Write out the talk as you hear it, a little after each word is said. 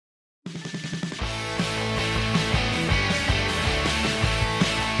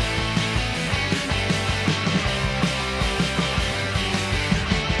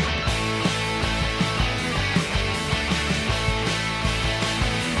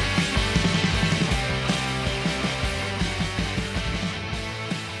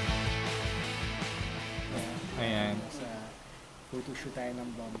mag-shoot tayo ng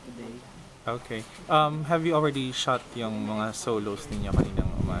bomb today. Okay. Have you already shot yung mga solos ninyo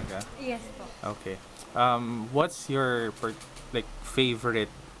kaninang umaga? Yes po. Okay. What's your like favorite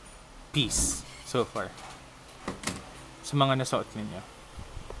piece so far? Sa mga nasuot ninyo?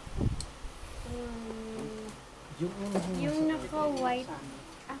 Yung naka-white.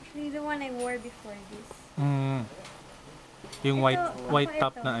 Actually, the one I wore before this. Yung white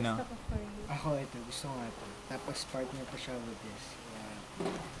top ito, na ano? gusto ko for you. Ako ito, gusto ko nga ito. Tapos partner pa siya with this. Kaya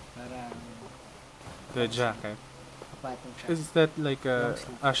parang The jacket. kapatong siya. Is that like a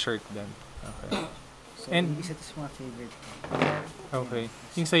shirt then? Okay. So, and- isa ito sa mga favorite ko. Okay.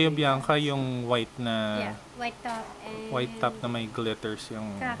 Yung sa'yo, Bianca, yung white na Yeah, white top and white top na may glitters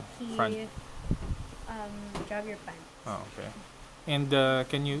yung khaki front. jogger pants. Oh, okay. And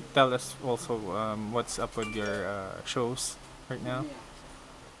can you tell us also what's up with your shows right now?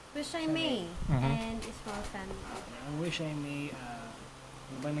 Wish I May Mhm. and Small Family. I wish I may,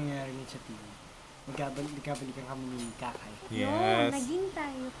 ano ba nangyari sa TV? Nagkabalikan kami ni Kakay. No, Yes. naging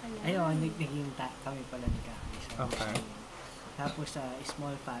tayo pala. Ayun, naging kami pala ni Kakay. So, Okay. tapos sa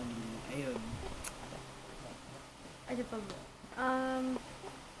Small Family, ayun. Ano pa ba?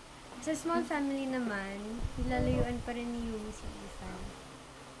 Sa Small Family naman, nilalayuan pa rin ni Yumi sa isa.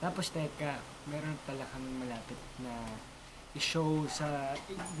 Tapos teka, meron pala kaming malapit na i-show sa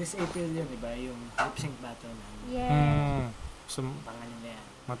this April yun, di ba? Yung lip sync battle namin. Yes. So, Pangalan na yan.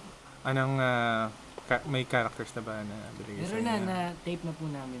 anong may characters na ba na binigay sa Meron na, inyo? na tape na po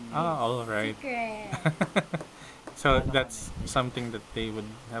namin. All right. Secret. So that's something that they would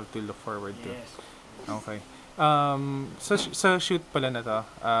have to look forward to. Yes. Okay. Sa shoot pala na to,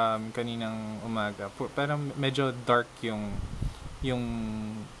 kaninang umaga, pero medyo dark yung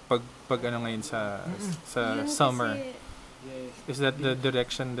pag ano ngayon sa Yun summer. kasi- Yes. Is that the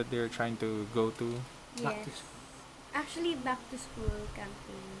direction that they're trying to go to? Back to Yes. Actually, back to school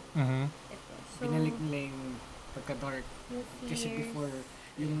campaign. Mm-hmm. Ito. So, Binalik nila yung pagka-dark. yung Kasi fears. before,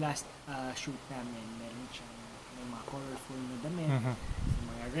 yung last shoot namin, meron siyang may mga colorful na damit. Mm-hmm. Yung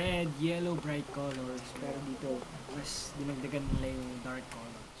mga red, yellow, bright colors. Pero dito, mas dinagdagan nila yung dark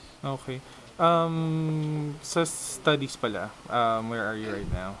colors. Okay. Sa studies pala, where are you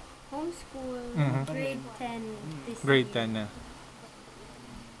right now? Homeschool, Mhm. grade 10 this Grade year. 10 na.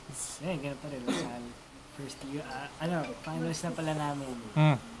 Eh, ganun pa rin. Lasal. First year, finals na pala namin.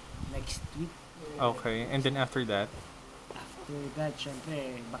 Mm. Next week. Okay. And then after that? After that,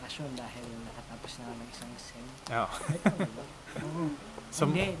 syempre, bakasyon dahil nakatapos na ng isang sem. Oh. Oo. So,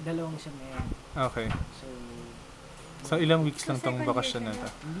 Hindi, dalawang sem na yan. okay. So, So, ilang weeks lang So, tong second bakasyon na year to?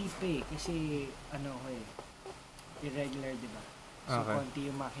 hindi pa eh. Kasi, ano ko eh, irregular, di ba? So, Okay. konti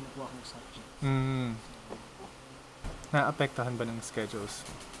yung mga kinukuha kong subject. Naapektahan ba ng schedules?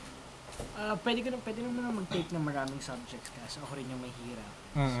 Pwede naman na mag-take ng maraming subjects kasi ako rin yung may hirap.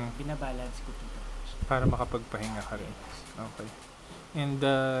 Mm. So, binabalance ko ito. Para makapagpahinga ka rin. Okay. And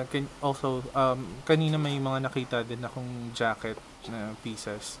also, kanina may mga nakita din akong jacket na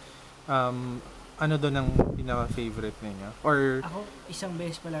pieces. Ano doon ang pinaka-favorite ninyo? Or, Ako, isang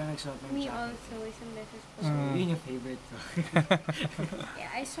beses pa lang nagsuot ng Me jacket. also, isang beses po. So, Mm. yun yung favorite ko.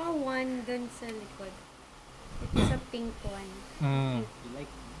 Yeah, I saw one dun sa likod. It's a pink one. You like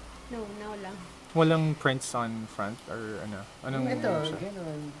No, now lang. walang prints on front? Or ano? Anong ito, ano siya?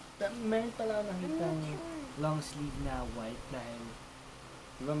 ganun. Meron pala ako nakita I'm not sure. long sleeve na white dahil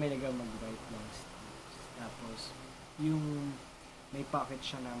di ba may nagawa mag-white long sleeve. Tapos, yung may pocket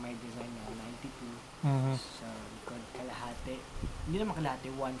siya na may design na 92 Mhm. sa likod, kalahati. Hindi naman kalahati,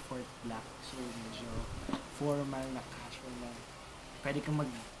 1/4 black. So, medyo formal na casual na. Pwede kang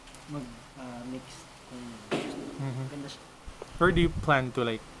mix kung Mhm. ganda siya. Where do you plan to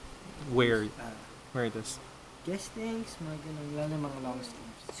like wear this? Guestings, mga ganun, lalo yung mga long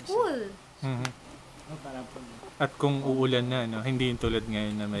sleeves. Kasi, School! Mhm. parang po. At kung uulan na, no? Hindi yung tulad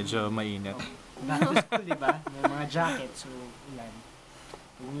ngayon na medyo mainit. Back to school, di ba? May mga jacket, so ulan.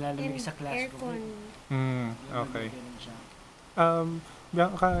 Kung lalamig And sa classroom, aircon. Okay. ganun siya.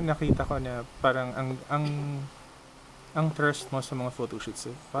 Bianca, nakita ko na parang ang thrust mo sa mga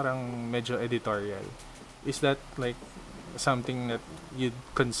photoshoots, parang medyo editorial. Is that like something that you'd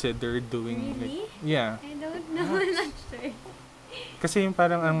consider doing? Really? Like, yeah. I don't know. I'm not sure. Kasi yung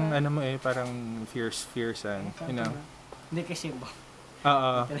parang ang ano mo parang fierce you know. Hindi kasi ba?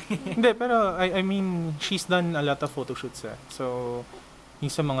 Hindi, pero I mean, she's done a lot of photoshoots So,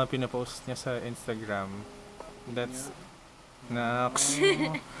 yung sa mga pinapost niya sa Instagram, that's Naks.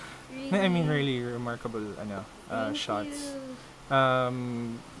 Really? I mean, really remarkable Thank shots.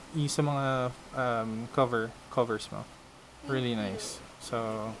 you. Yung sa mga covers mo, really nice.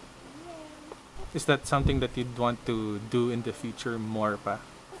 So, Is that something that you'd want to do in the future more pa?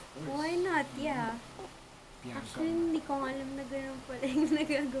 Why not? Yeah. Bianca. Actually, hindi ko nga alam na gano'n pala yung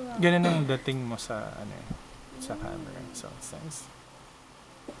nagagawa ko. Ganun ang dating mo sa sa camera. So, it's nice.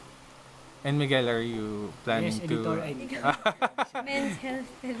 And Miguel, are you planning Yes, to... editor. Ay, Men's health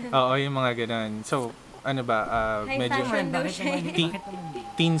ka na. Oo, yung mga ganun. So, ano ba, High medyo fashion daw bakit siya. naman, Teen- bakit naman di?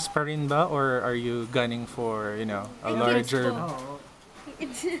 teens pa rin ba? Or are you gunning for, a Ay, teens larger po. Oo,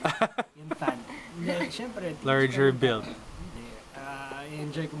 yung fan. Hindi, syempre. larger build? Hindi.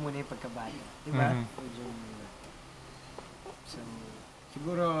 I-enjoy ko muna yung pagkabata. Diba? Mhm. Enjoy mo muna. So,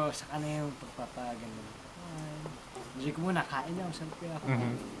 siguro saka na yung pagpapaganda. Enjoy ko muna. Kain lang. Saan ko ako?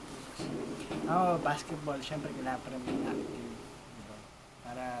 Mhm. Basketball. Syempre, kailangan pa rin may active. Diba?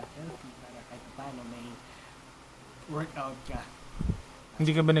 Para healthy. Para kahit paano may workout ka.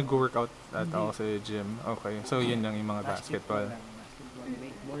 Hindi ka ba nag-workout at Hindi. all sa gym? Okay. So, yun lang yung mga basketball. lang. Basketball,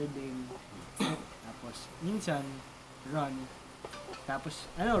 wakeboarding. Tapos, minsan, run. Tapos,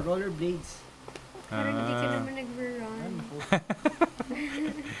 rollerblades. Pero hindi ka Ah. naman nag-run. Ako.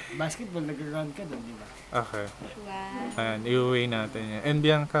 Basketball, nag-run ka doon, di ba? Okay. Wow. Ayan, iuwi natin yan. And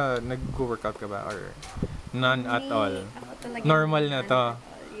Bianca, nag-workout ka ba? Or none at Hindi, all? ako talaga Normal na none to. at all.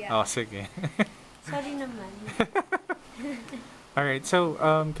 Yeah. Oh, sige. Sorry naman. Alright, so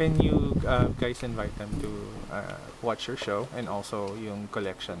can you guys invite them to watch your show and also yung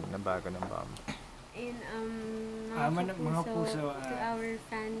collection na bago ng bomb? And Mga puso, to our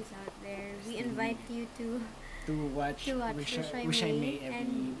fans out there, we invite you to watch Wish I Wish I May May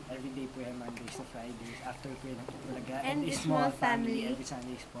and- every day po yan, Mondays to Fridays after po yan ang Itulaga And A A Small Family. every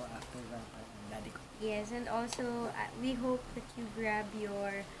Sundays po after that ang daddy ko. yes, and also we hope that you grab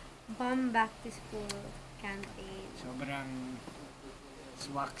your Bomb Back to School campaign. Sobrang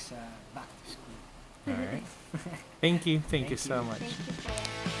swak sa back to school. Alright. Thank you so much. Thank you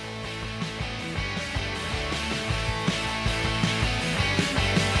po.